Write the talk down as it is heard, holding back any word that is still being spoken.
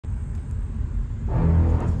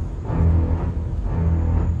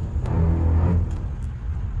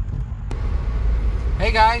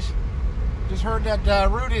Hey guys, just heard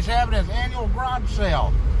that Rudy's having his annual garage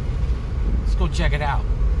sale. Let's go check it out.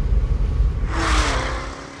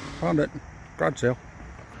 Found it. Garage sale.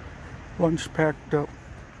 Lunch packed up.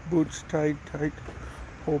 Boots tied tight.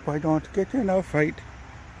 Hope I don't get in a fight.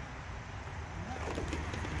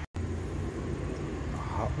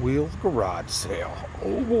 Hot Wheels garage sale.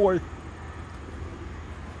 Oh boy.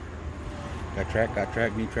 Got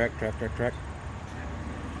track, knee track.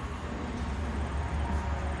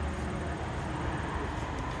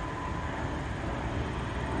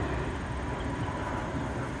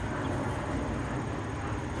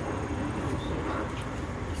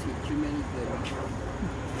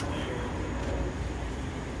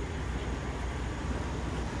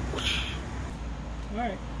 All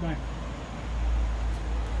right, bye.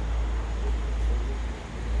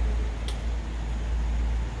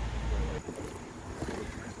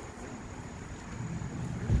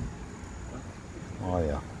 Oh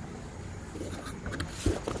yeah.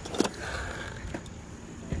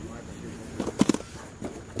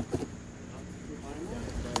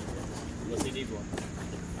 Unless he needs one.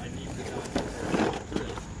 I need the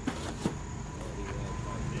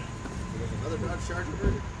There's another Dodge Charger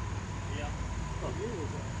here? Yeah. Oh,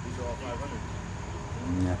 these are all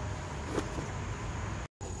 500. Yeah.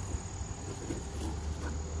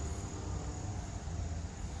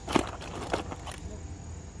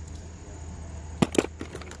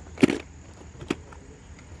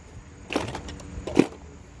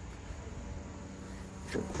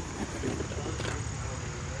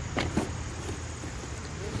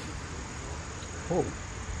 Oh,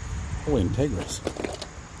 holy Integris.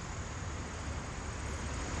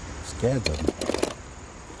 Scads of them.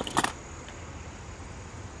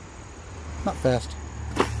 Not fast.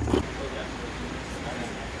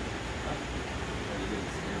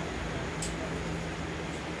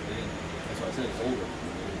 That's why I said it's older.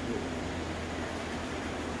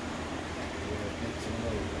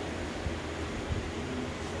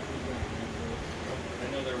 I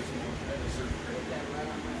know there was a certain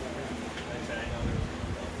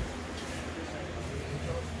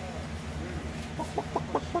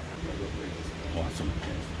Awesome.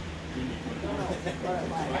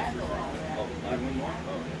 Oh, I one more?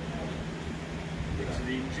 Oh. Makes it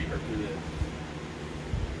even cheaper for the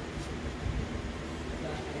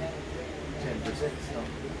 10%.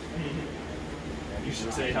 You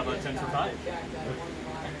should say, how about 10 for 5?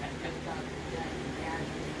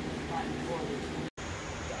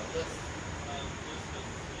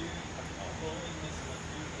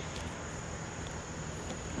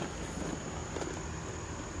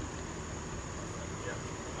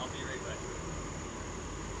 I'll be right back.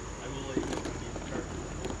 I will let you know the chart.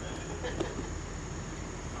 I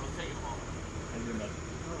will take it home. And you're not.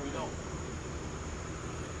 No, we don't.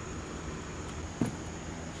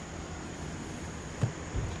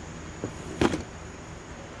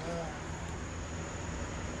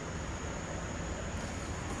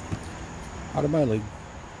 Out of my league.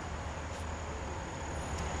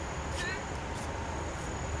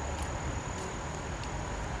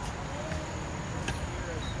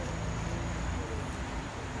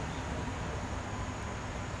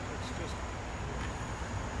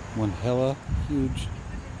 One hella huge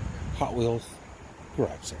Hot Wheels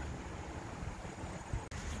garage sale.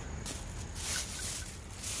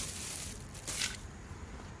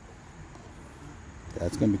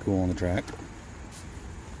 That's gonna be cool on the track.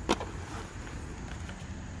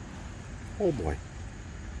 Oh boy.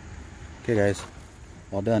 Okay guys,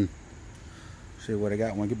 all done. See what I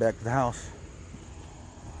got when I get back to the house.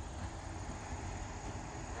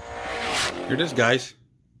 Here it is guys.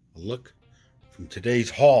 A look from today's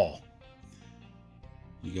haul.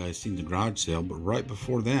 You guys seen the garage sale, but right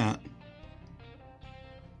before that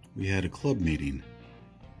we had a club meeting.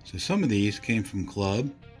 So some of these came from club,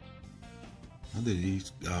 other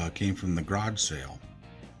these came from the garage sale.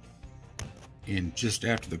 And just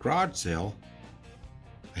after the garage sale,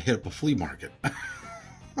 I hit up a flea market.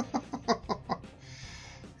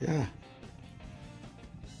 Yeah.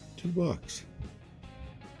 $2.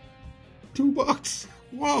 $2.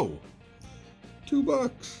 Whoa.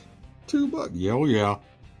 $2. $2. Yeah, oh yeah.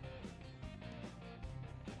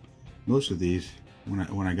 Most of these,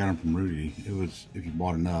 when I got them from Rudy, it was, if you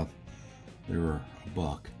bought enough, they were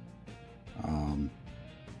 $1.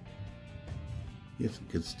 He had some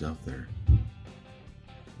good stuff there.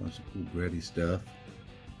 Lots of cool gritty stuff.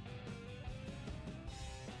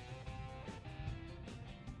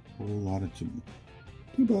 A whole lot of $2.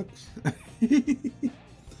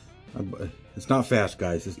 It's not fast,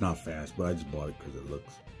 guys. It's not fast, but I just bought it because it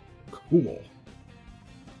looks cool.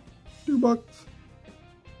 $2.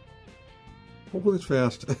 Hopefully it's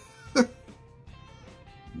fast.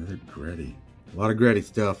 Another Gretty. A lot of Gretty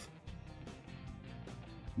stuff.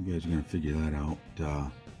 You guys are gonna figure that out.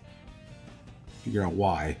 Figure out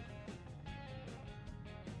why.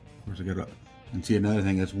 Of course, I gotta. And see, another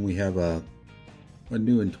thing is when we have a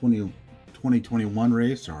new in 2021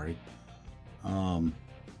 race. Sorry. I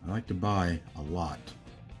like to buy a lot.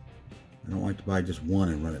 I don't like to buy just one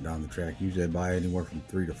and run it down the track. Usually I buy anywhere from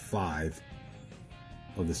 3 to 5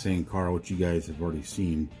 of the same car, which you guys have already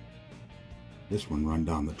seen this one run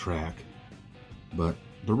down the track. But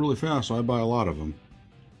they're really fast, so I buy a lot of them.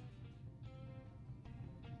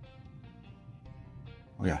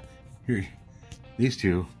 Oh yeah, here, these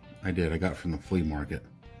two I got from the flea market.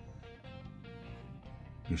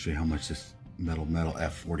 Let me show you how much this metal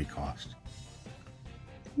F40 cost.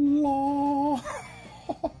 Law.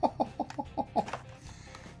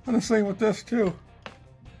 And the same with this too.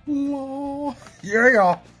 Law.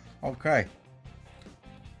 Yeah. Okay.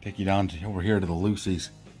 Take you down to over here to the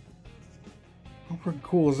Lucy's. How freaking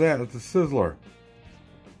cool is that? It's a Sizzler.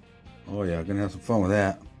 Oh yeah, gonna have some fun with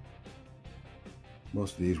that.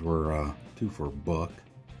 Most of these were 2 for $1.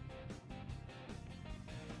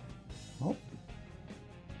 Oh,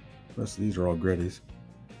 the rest of these are all Gretties.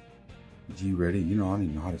 G-Ready, you know, I don't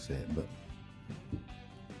even know how to say it, but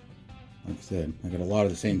like I said, I got a lot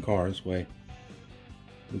of the same cars. This way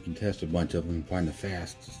we can test a bunch of them and find the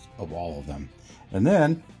fastest of all of them. And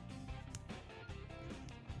then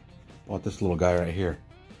bought this little guy right here.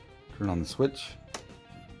 Turn on the switch.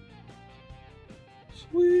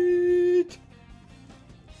 Sweet.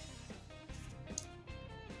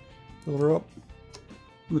 Fill her up.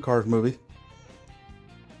 The Cars movie.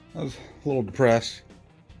 I was a little depressed.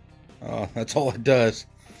 That's all it does.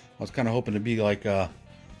 I was kind of hoping to be like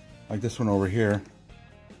this one over here.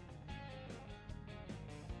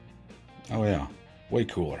 Oh yeah, way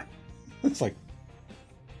cooler. It's like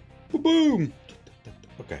boom.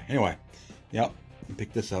 Okay. Anyway, yep. I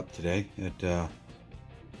picked this up today. I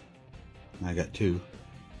got 2.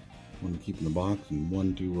 One to keep in the box and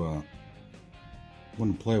one to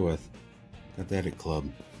play with. Got that at club.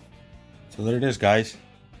 So there it is, guys.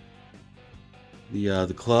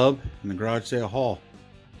 The club and the garage sale haul.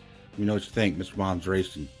 Let me know what you think. Mr. Mom's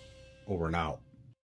Racing. Over and out.